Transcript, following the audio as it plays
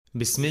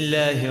بسم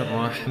الله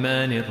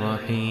الرحمن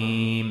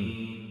الرحيم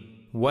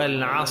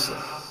والعصر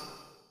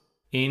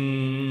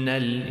إن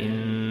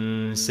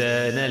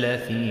الإنسان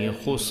لفي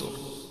خسر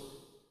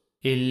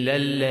إلا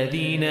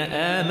الذين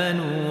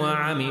آمنوا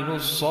وعملوا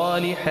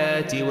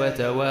الصالحات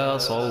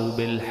وتواصوا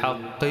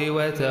بالحق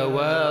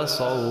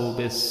وتواصوا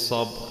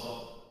بالصبر.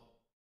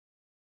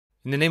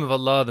 In the name of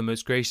Allah, the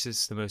most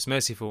gracious, the most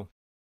merciful.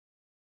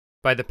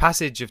 By the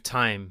passage of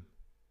time,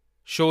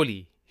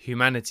 surely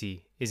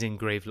humanity is in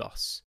grave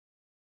loss.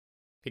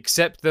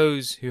 Except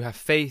those who have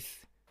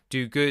faith,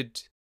 do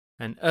good,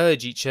 and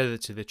urge each other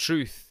to the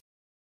truth,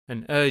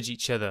 and urge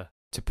each other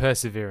to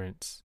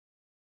perseverance.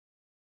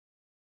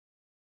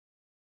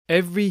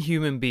 Every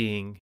human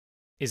being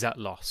is at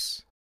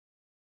loss,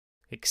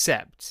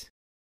 except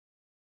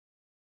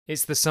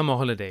it's the summer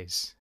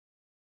holidays,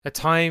 a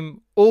time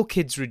all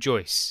kids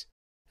rejoice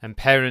and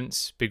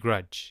parents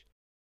begrudge.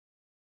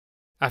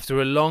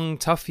 After a long,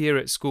 tough year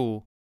at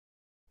school,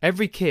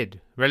 every kid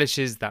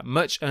relishes that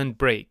much-earned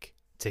break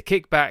to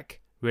kick back,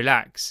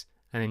 relax,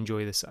 and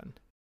enjoy the sun.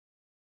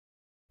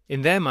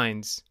 In their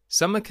minds,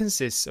 summer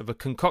consists of a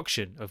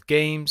concoction of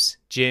games,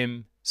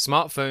 gym,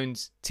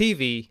 smartphones,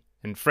 TV,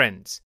 and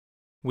friends,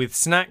 with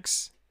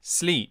snacks,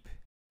 sleep,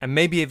 and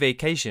maybe a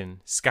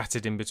vacation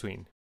scattered in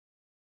between.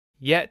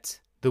 Yet,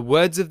 the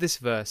words of this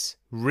verse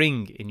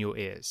ring in your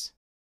ears.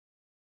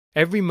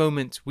 Every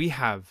moment we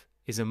have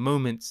is a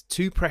moment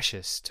too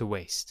precious to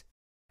waste,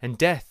 and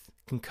death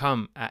can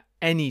come at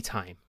any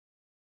time.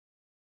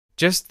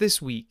 Just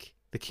this week,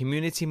 the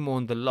community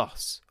mourned the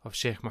loss of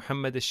Shaykh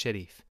Muhammad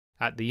Al-Shareef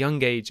at the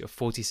young age of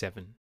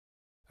 47,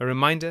 a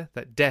reminder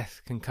that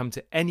death can come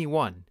to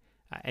anyone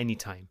at any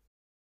time.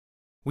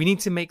 We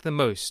need to make the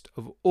most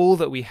of all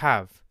that we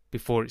have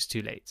before it's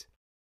too late.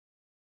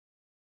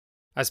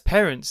 As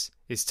parents,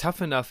 it's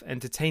tough enough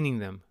entertaining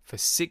them for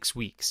 6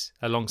 weeks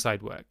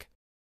alongside work,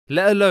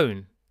 let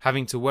alone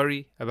having to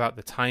worry about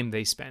the time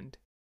they spend.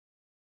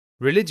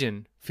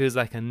 Religion feels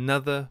like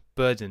another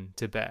burden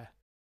to bear.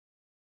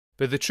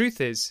 But the truth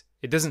is,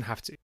 it doesn't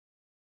have to.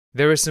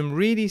 There are some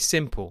really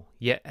simple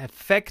yet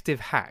effective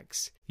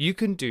hacks you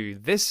can do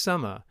this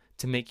summer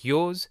to make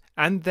yours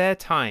and their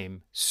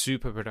time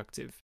super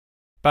productive,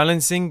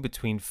 balancing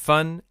between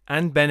fun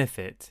and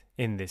benefit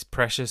in this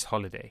precious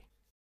holiday.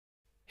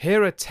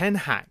 Here are 10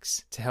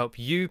 hacks to help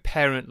you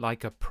parent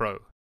like a pro,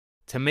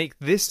 to make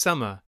this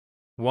summer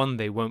one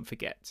they won't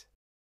forget.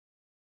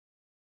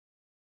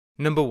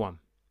 Number 1.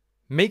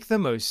 Make the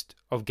most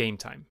of game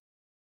time.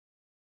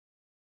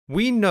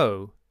 We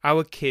know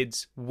our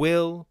kids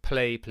will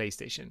play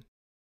PlayStation.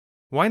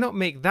 Why not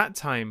make that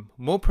time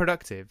more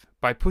productive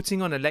by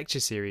putting on a lecture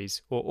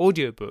series or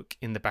audiobook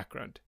in the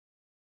background?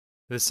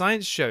 The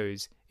science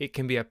shows it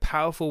can be a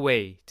powerful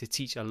way to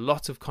teach a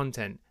lot of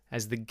content,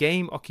 as the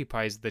game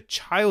occupies the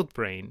child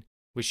brain,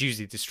 which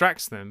usually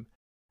distracts them,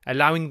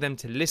 allowing them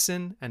to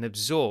listen and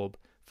absorb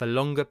for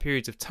longer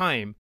periods of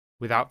time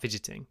without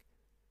fidgeting.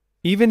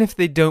 Even if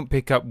they don't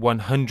pick up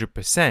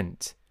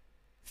 100%,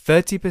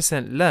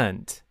 30%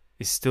 learnt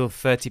is still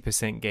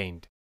 30%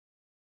 gained.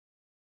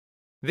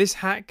 This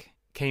hack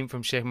came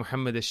from Shaykh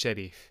Muhammad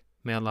Al-Shareef.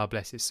 May Allah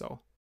bless his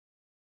soul.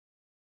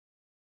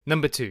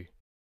 Number 2.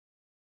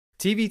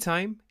 TV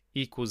time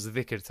equals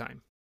dhikr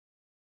time.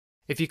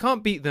 If you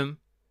can't beat them,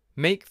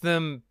 make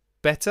them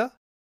better.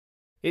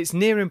 It's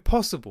near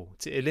impossible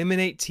to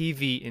eliminate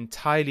TV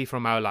entirely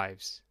from our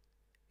lives.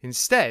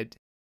 Instead,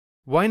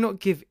 why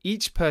not give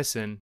each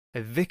person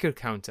a dhikr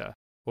counter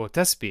or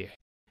tasbih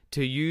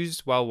to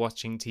use while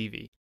watching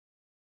TV?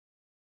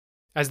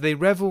 As they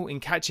revel in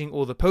catching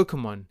all the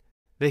Pokemon,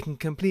 they can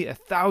complete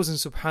 1,000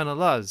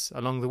 subhanallahs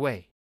along the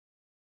way.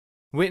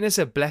 Witness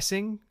a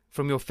blessing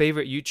from your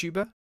favorite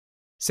YouTuber?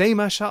 Say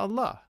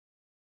MashaAllah.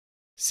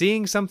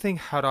 Seeing something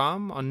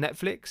haram on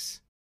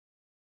Netflix?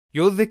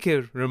 Your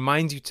dhikr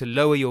reminds you to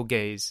lower your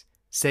gaze,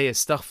 say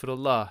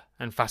Astaghfirullah,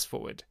 and fast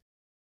forward.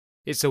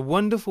 It's a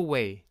wonderful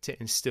way to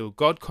instill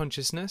God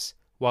consciousness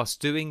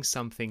whilst doing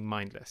something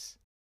mindless.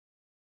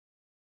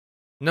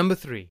 Number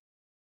 3.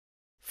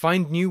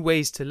 Find new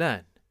ways to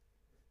learn.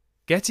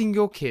 Getting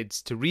your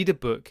kids to read a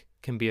book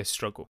can be a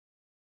struggle.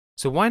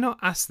 So why not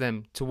ask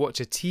them to watch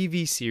a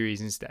TV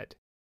series instead?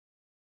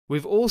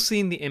 We've all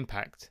seen the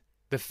impact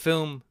the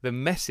film The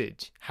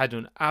Message had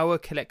on our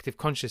collective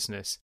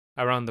consciousness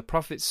around the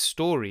Prophet's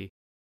story,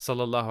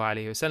 sallallahu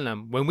alaihi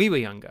wasallam, when we were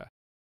younger.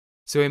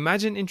 So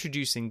imagine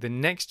introducing the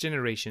next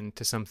generation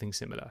to something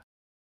similar.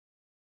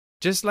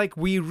 Just like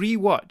we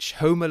re-watch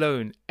Home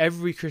Alone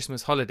every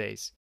Christmas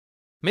holidays,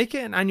 make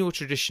it an annual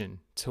tradition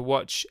to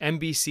watch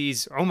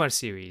MBC's Umar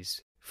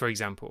series, for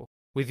example,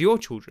 with your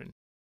children,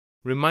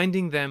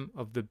 reminding them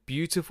of the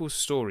beautiful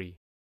story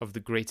of the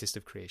greatest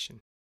of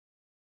creation.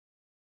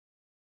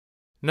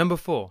 Number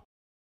 4.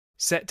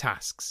 Set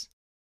tasks.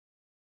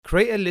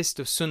 Create a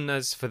list of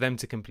sunnahs for them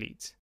to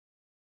complete.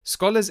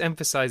 Scholars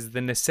emphasize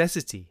the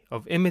necessity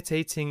of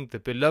imitating the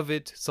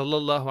beloved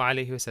sallallahu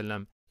alaihi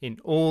wasallam in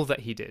all that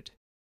he did,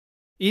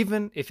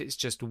 even if it's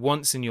just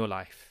once in your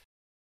life.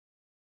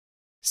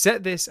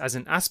 Set this as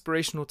an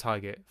aspirational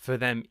target for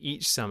them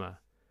each summer,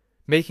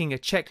 making a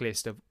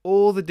checklist of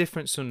all the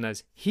different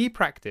sunnahs he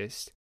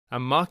practiced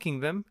and marking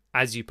them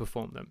as you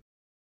perform them.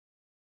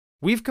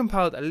 We've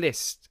compiled a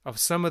list of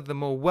some of the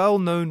more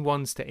well-known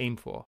ones to aim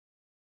for,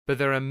 but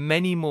there are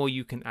many more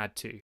you can add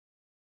to.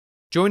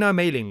 Join our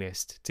mailing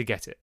list to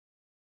get it.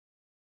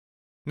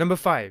 Number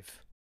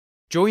 5.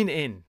 Join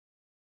in.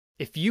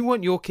 If you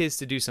want your kids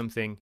to do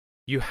something,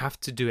 you have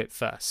to do it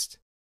first.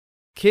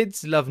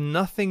 Kids love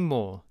nothing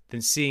more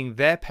than seeing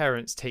their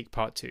parents take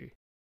part too,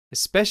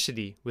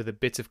 especially with a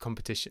bit of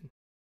competition.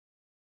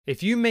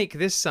 If you make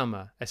this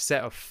summer a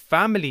set of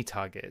family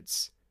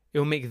targets, it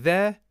will make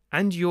their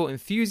and your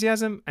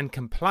enthusiasm and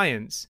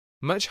compliance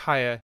much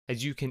higher,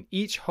 as you can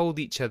each hold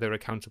each other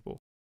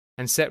accountable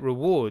and set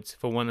rewards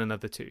for one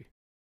another too.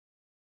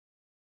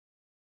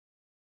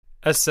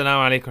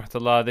 Assalamu alaikum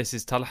warahmatullah, this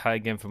is Talha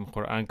again from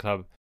Quran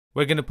Club.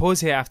 We're going to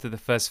pause here after the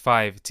first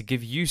 5 to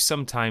give you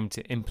some time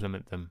to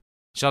implement them.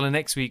 Inshallah,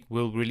 next week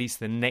we'll release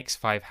the next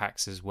 5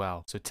 hacks as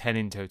well, so 10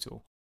 in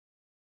total.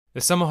 The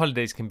summer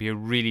holidays can be a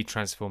really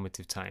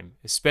transformative time,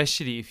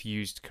 especially if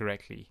used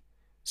correctly.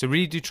 So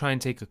really do try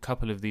and take a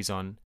couple of these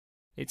on.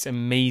 It's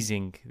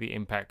amazing the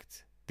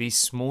impact these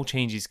small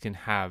changes can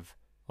have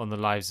on the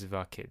lives of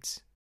our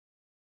kids.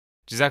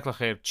 Jazakallah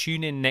khair.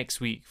 Tune in next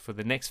week for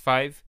the next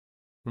 5.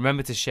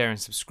 Remember to share and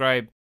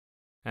subscribe.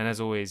 And as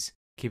always,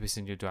 keep us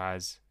in your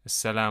du'as.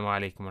 Assalamu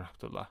alaikum wa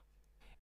rahmatullah.